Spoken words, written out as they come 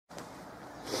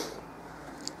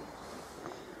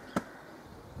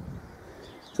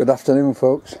Good afternoon,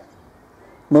 folks.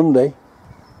 Monday,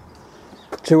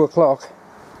 2 o'clock.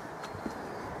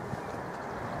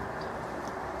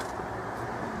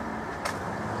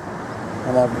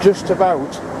 And I've just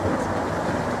about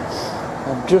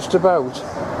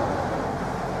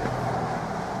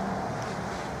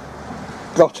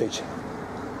got it.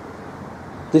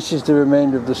 This is the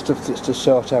remainder of the stuff that's to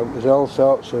sort out. There's all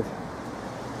sorts of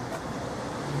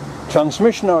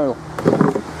transmission oil,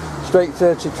 straight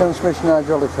 30 transmission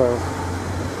hydraulic oil,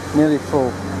 nearly full.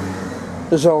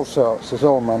 There's all sorts, there's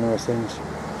all manner of things.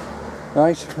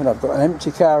 Right, and I've got an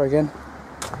empty car again,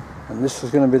 and this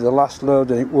is going to be the last load,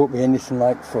 and it won't be anything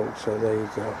like full, so there you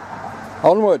go.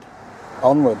 Onward,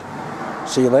 onward.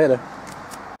 See you later.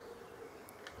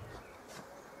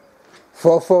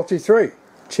 4:43,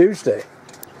 Tuesday.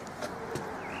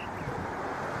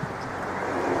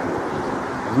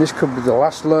 And this could be the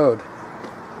last load.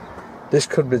 This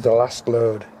could be the last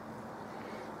load.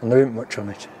 And there isn't much on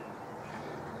it.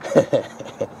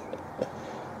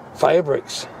 Fire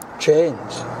bricks,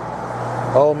 chains,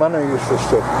 all manner of useful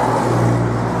stuff.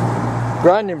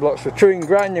 Grinding blocks for truing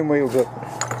grinding wheels up.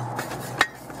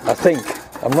 I think.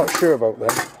 I'm not sure about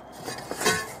that.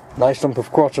 Nice lump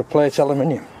of quarter plate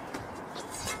aluminium.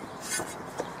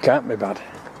 Can't be bad.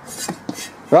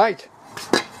 Right.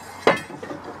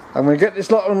 I'm going to get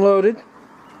this lot unloaded.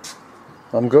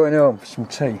 I'm going home for some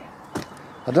tea.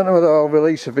 I don't know whether I'll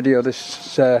release a video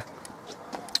this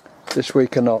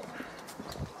week or not,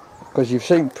 because you've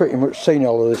pretty much seen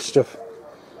all of this stuff,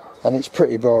 and it's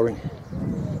pretty boring.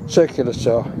 Circular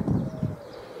saw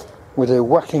with a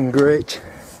whacking grate,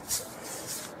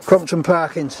 Crompton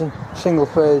Parkinson single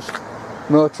phase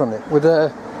motor on it with a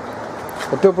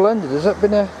double-ended. Has that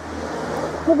been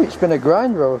maybe it's been a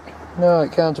grind roller? No,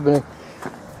 it can't have been a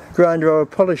grind roller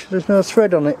polish. There's no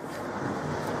thread on it.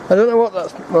 I don't know what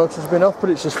that motor's been off, but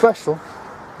it's a special,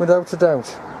 without a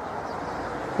doubt.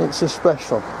 It's a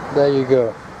special. There you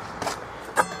go.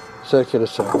 Circular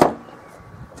saw.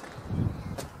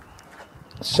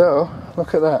 So,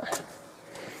 look at that.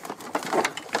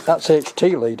 That's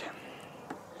HT lead.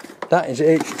 That is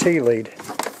HT lead.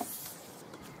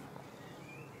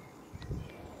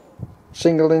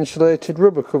 Single insulated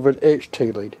rubber covered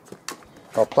HT lead.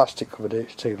 Or plastic covered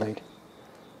HT lead.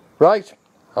 Right,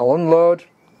 I'll unload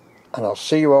and I'll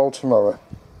see you all tomorrow.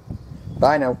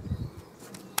 Bye now.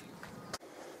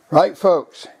 Right,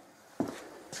 folks,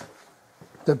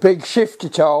 the big shift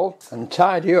it all and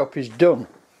tidy up is done.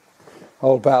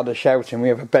 All bar the shouting, we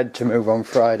have a bed to move on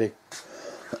Friday.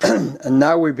 And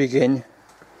now we begin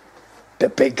the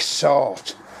big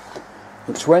sort.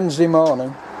 It's Wednesday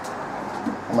morning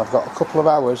and I've got a couple of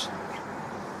hours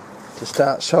to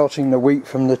start sorting the wheat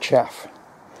from the chaff.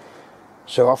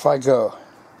 So off I go.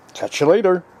 Catch you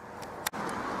later.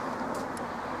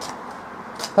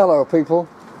 Hello people.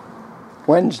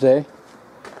 Wednesday,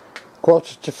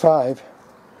 4:45.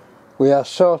 We are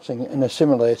sorting and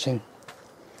assimilating.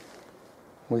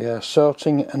 We are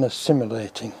sorting and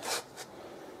assimilating.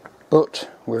 But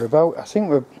we're about, I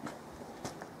think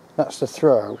that's the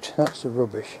throw out, that's the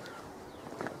rubbish.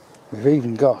 We've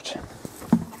even got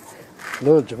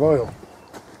loads of oil.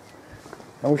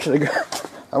 I wish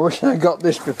I got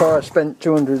this before I spent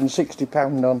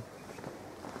 £260 on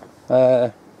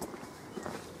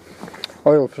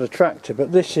oil for the tractor,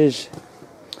 but that's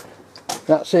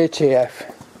ATF.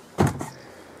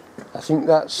 I think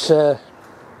that's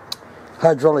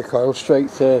hydraulic oil,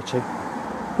 straight 30.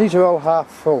 These are all half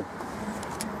full.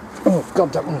 Oh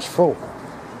god, that one's full.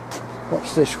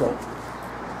 What's this one?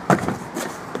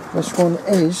 This one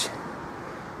is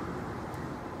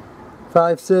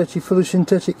 530 fully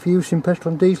synthetic for use in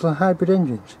petrol and diesel and hybrid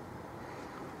engines.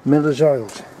 Miller's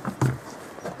oils.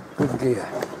 Good gear.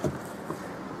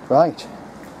 Right.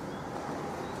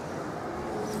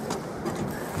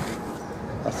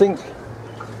 I think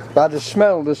by the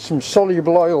smell there's some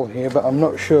soluble oil here, but I'm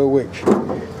not sure which.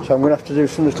 So I'm going to have to do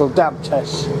some little dab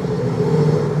tests.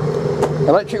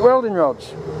 Electric welding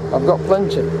rods. I've got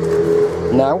plenty.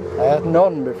 Now, I had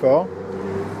none before.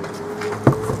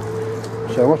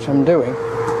 So what I'm doing,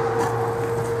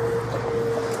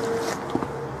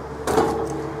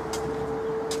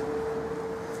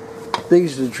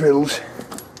 these are the drills.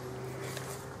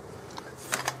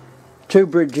 2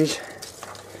 bridges.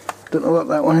 Don't know what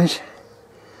that one is.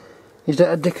 Is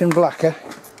that a Dick and Blacker?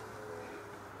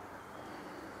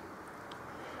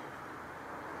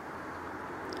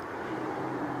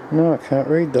 No, I can't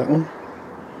read that one.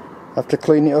 I have to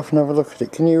clean it off and have a look at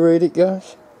it. Can you read it,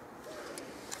 guys?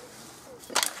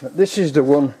 But this is the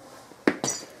one.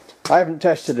 I haven't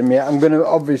tested them yet. I'm going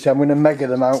to measure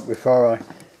them out before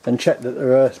and check that they're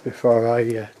earth before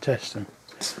I test them.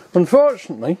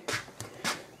 Unfortunately,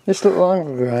 this little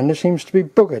angle grinder seems to be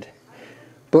buggered,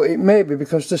 but it may be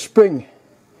because the spring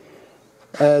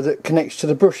that connects to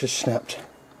the brush has snapped.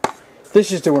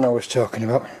 This is the one I was talking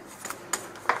about,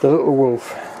 the little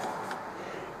wolf.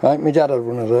 Right, my dad had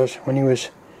one of those when he was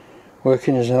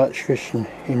working as an electrician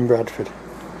in Bradford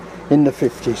in the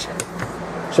 50s.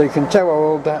 So you can tell how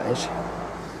old that is.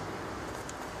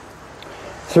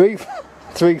 Three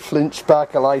flint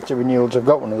sparker lighter renewals. I've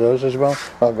got one of those as well.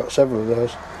 I've got several of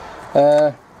those.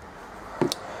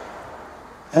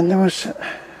 And there was,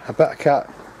 I bet I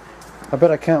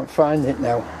can't find it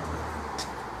now.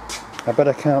 I bet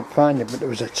I can't find it, but there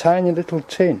was a tiny little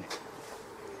tin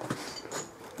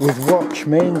with watch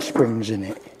mainsprings in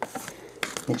it.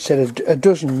 It said a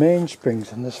dozen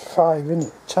mainsprings, and there's 5 in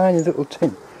it. Tiny little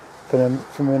tin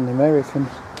from an American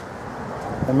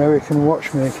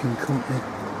watchmaking company.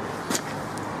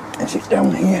 Is it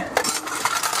down here?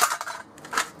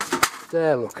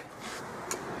 There, look.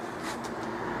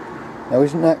 Now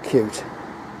isn't that cute?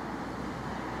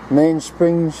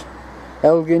 Mainsprings,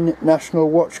 Elgin National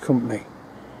Watch Company,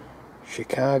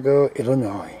 Chicago,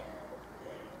 Illinois.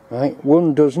 Right,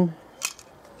 1 dozen.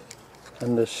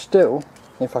 And there's still,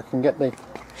 if I can get the,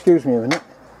 excuse me a minute.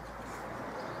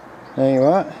 There you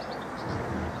are.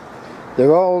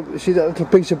 They're all, you see that little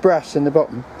piece of brass in the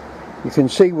bottom? You can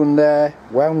see one there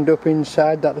wound up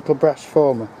inside that little brass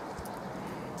former.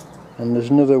 And there's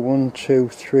another 1, 2,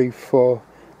 3, 4,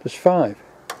 there's 5.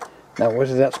 Now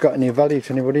whether that's got any value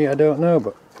to anybody I don't know,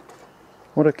 but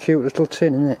what a cute little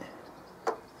tin, isn't it?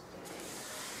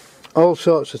 All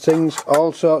sorts of things,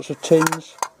 all sorts of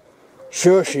tins.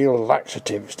 Sure Shield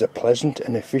laxatives, the pleasant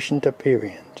and efficient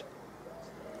aperient.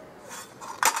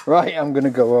 Right, I'm going to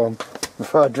go home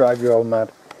before I drive you all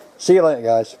mad. See you later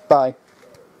guys, bye.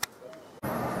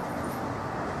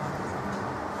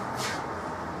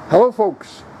 Hello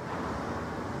folks,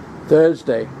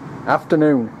 Thursday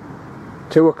afternoon,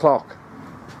 2 o'clock,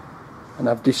 and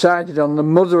I've decided on the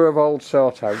mother of all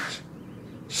sort outs,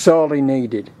 sorely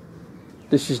needed.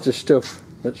 This is the stuff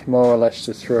that's more or less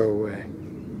to throw away.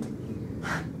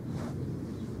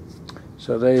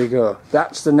 So there you go,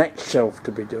 that's the next shelf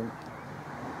to be done.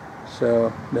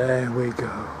 So there we go,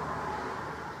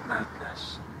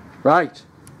 madness. Right,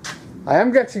 I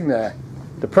am getting there.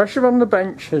 The pressure on the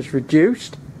bench has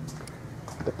reduced.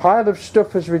 The pile of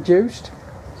stuff has reduced.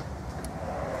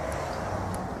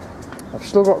 I've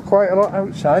still got quite a lot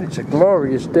outside. It's a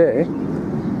glorious day.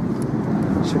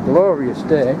 It's a glorious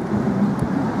day.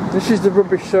 This is the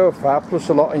rubbish so far, plus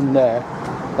a lot in there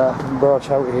that I haven't brought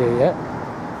out here yet.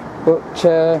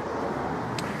 But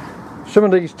some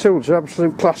of these tools are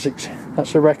absolute classics.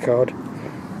 That's a record.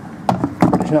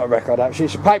 It's not a record actually,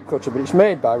 it's a pipe cutter, but it's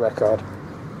made by Record.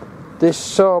 This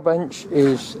saw bench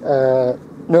is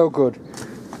no good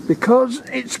because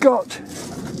it's got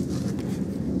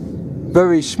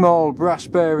very small brass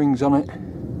bearings on it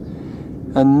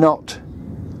and not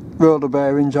roller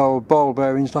bearings or ball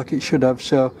bearings like it should have,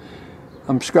 so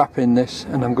I'm scrapping this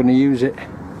and I'm going to use it,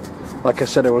 like I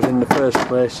said I was in the first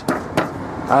place,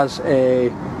 as a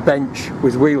bench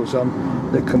with wheels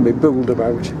on that can be bulled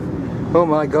about. Oh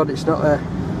my god, it's not a...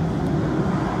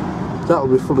 that'll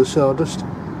be full of sawdust.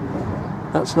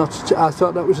 That's not... I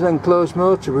thought that was an enclosed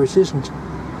motor, but it isn't.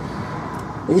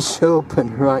 It's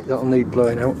open. Right, that'll need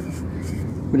blowing out.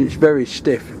 But it's very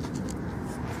stiff.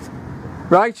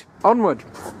 Right, onward.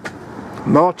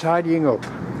 More tidying up.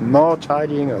 More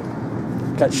tidying up.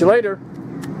 Catch you later.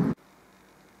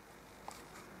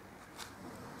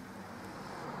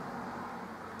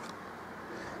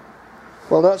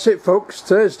 Well, that's it folks.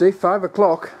 Thursday, 5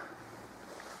 o'clock.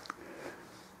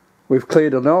 We've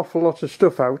cleared an awful lot of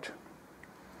stuff out.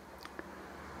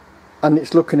 And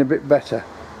it's looking a bit better.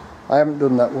 I haven't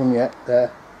done that one yet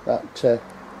there. That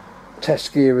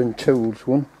test gear and tools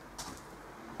one.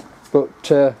 But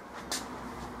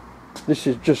this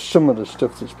is just some of the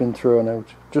stuff that's been thrown out.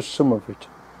 Just some of it.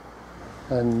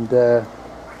 And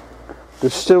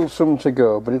there's still some to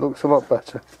go, but it looks a lot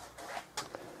better.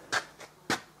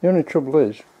 The only trouble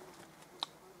is,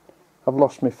 I've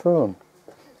lost my phone.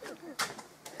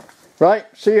 Right,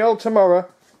 see you all tomorrow.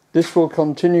 This will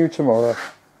continue tomorrow.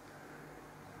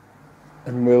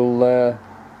 And we'll,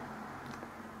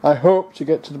 I hope to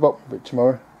get to the bottom of it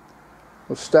tomorrow.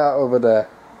 We'll start over there.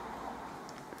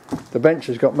 The bench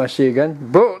has got messy again,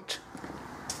 but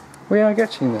we are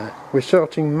getting there. We're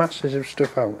sorting masses of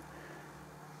stuff out.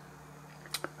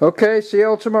 Okay, see you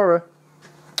all tomorrow.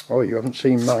 Oh, you haven't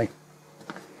seen my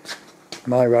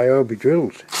Ryobi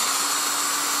drills.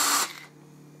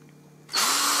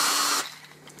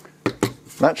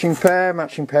 Matching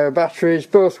pair of batteries,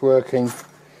 both working.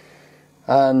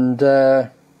 and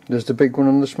there's the big one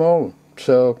and the small one.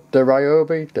 So they're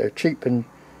Ryobi, they're cheap and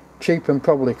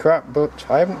probably crap, but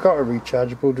I haven't got a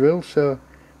rechargeable drill, so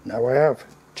now I have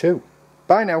two.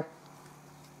 Bye now.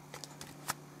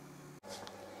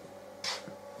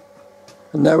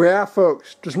 And there we are,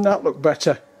 folks. Doesn't that look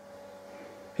better?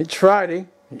 It's Friday,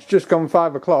 it's just gone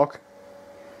 5 o'clock.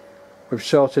 We've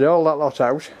sorted all that lot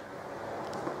out.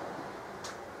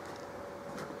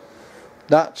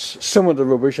 That's some of the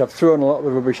rubbish. I've thrown a lot of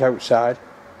the rubbish outside.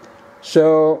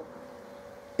 So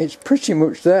it's pretty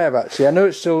much there actually. I know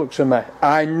it still looks a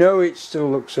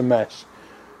mess.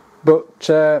 But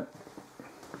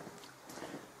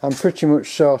I'm pretty much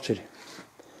sorted.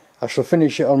 I shall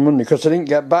finish it on Monday because I didn't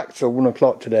get back till 1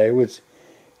 o'clock today with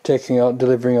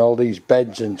delivering all these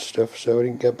beds and stuff, so I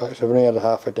didn't get back, so I've only had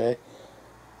half a day.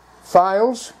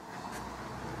 Files,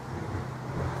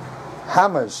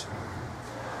 hammers,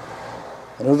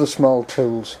 and other small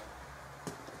tools.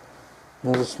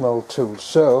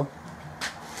 So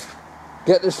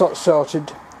get this lot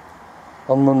sorted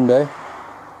on Monday,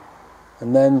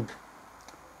 and then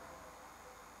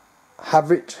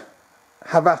have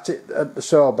at it at the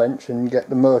saw bench and get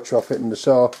the motor off it and the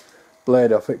saw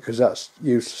blade off it, because that's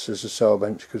useless as a saw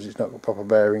bench because it's not got proper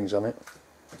bearings on it.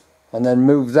 And then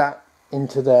move that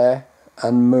into there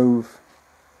and move,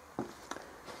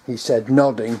 he said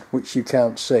nodding, which you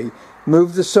can't see,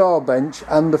 move the saw bench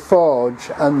and the forge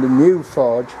and the new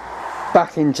forge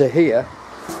back into here,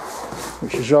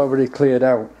 which is already cleared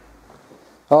out.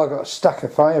 Oh, I've got a stack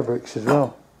of fire bricks as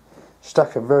well,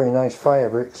 stack of very nice fire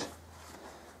bricks.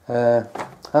 And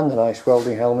a nice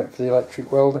welding helmet for the electric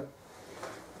welder.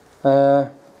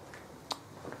 But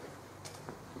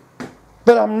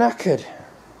I'm knackered.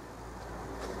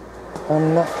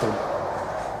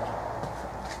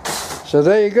 So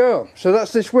there you go. So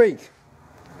that's this week.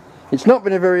 It's not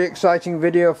been a very exciting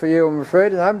video for you, I'm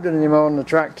afraid. I haven't done any more on the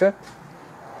tractor.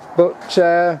 But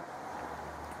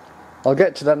I'll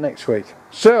get to that next week.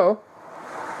 So,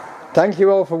 thank you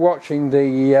all for watching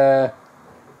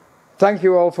Thank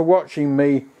you all for watching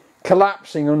me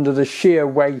collapsing under the sheer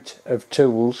weight of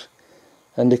tools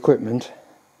and equipment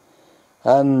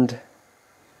and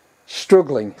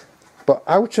struggling. But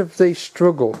out of the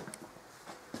struggle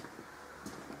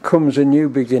comes a new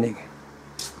beginning.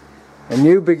 A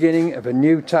new beginning of a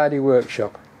new tidy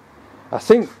workshop. I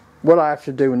think what I have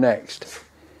to do next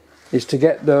is to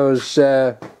get those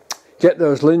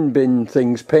lin bin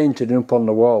things painted up on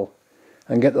the wall.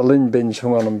 And get the lin bins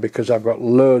hung on them, because I've got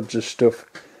loads of stuff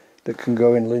that can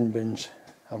go in lin bins.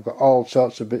 I've got all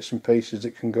sorts of bits and pieces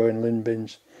that can go in lin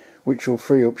bins, which will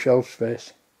free up shelf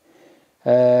space.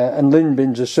 And lin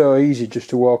bins are so easy just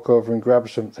to walk over and grab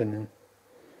something and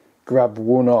grab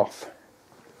one off.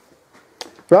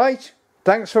 Right,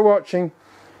 thanks for watching.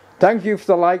 Thank you for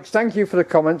the likes, thank you for the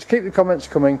comments. Keep the comments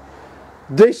coming.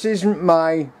 This isn't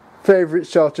my favourite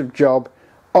sort of job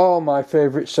or my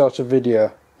favourite sort of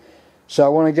video. So I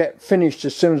want to get finished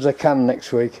as soon as I can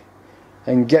next week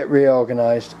and get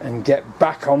reorganised and get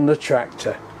back on the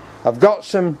tractor. I've got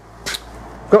some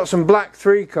black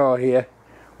 3-core here,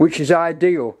 which is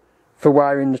ideal for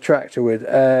wiring the tractor with.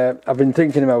 I've been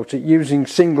thinking about it. Using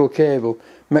single cable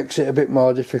makes it a bit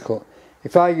more difficult.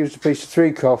 If I use a piece of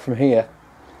 3-core from here,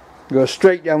 go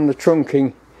straight down the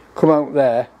trunking, come out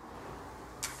there,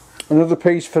 another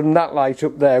piece from that light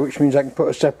up there, which means I can put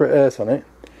a separate earth on it.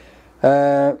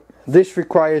 This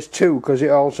requires 2 because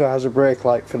it also has a brake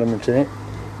light filament in it,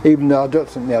 even though I don't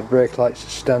think they have brake lights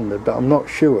as standard, but I'm not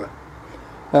sure.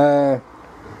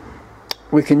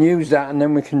 We can use that, and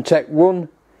then we can take one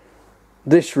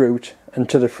this route and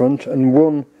to the front, and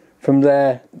one from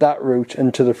there that route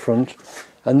and to the front.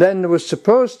 And then there was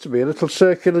supposed to be a little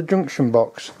circular junction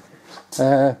box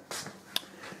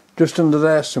just under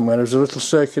there somewhere. There's a little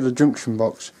circular junction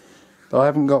box, but I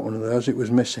haven't got one of those. It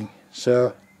was missing,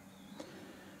 so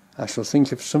I shall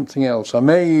think of something else. I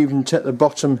may even take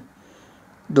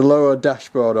the lower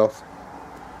dashboard off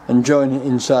and join it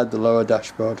inside the lower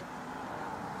dashboard.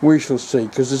 We shall see,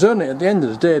 because there's only, at the end of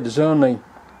the day, there's only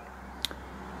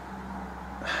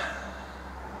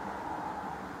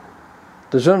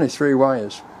three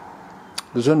wires.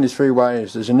 There's only 3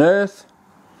 wires. There's an earth,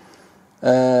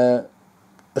 a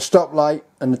stop light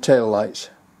and the tail lights.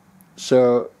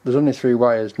 So there's only 3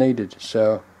 wires needed,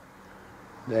 so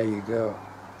there you go.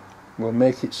 We'll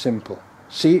make it simple.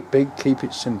 See it big, keep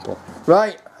it simple.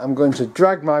 Right, I'm going to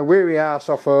drag my weary ass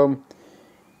off home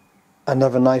and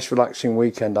have a nice relaxing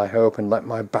weekend, I hope, and let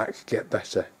my back get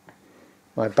better.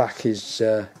 My back is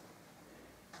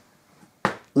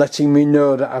letting me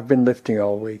know that I've been lifting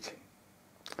all week.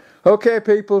 Okay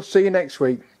people, see you next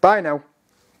week. Bye now.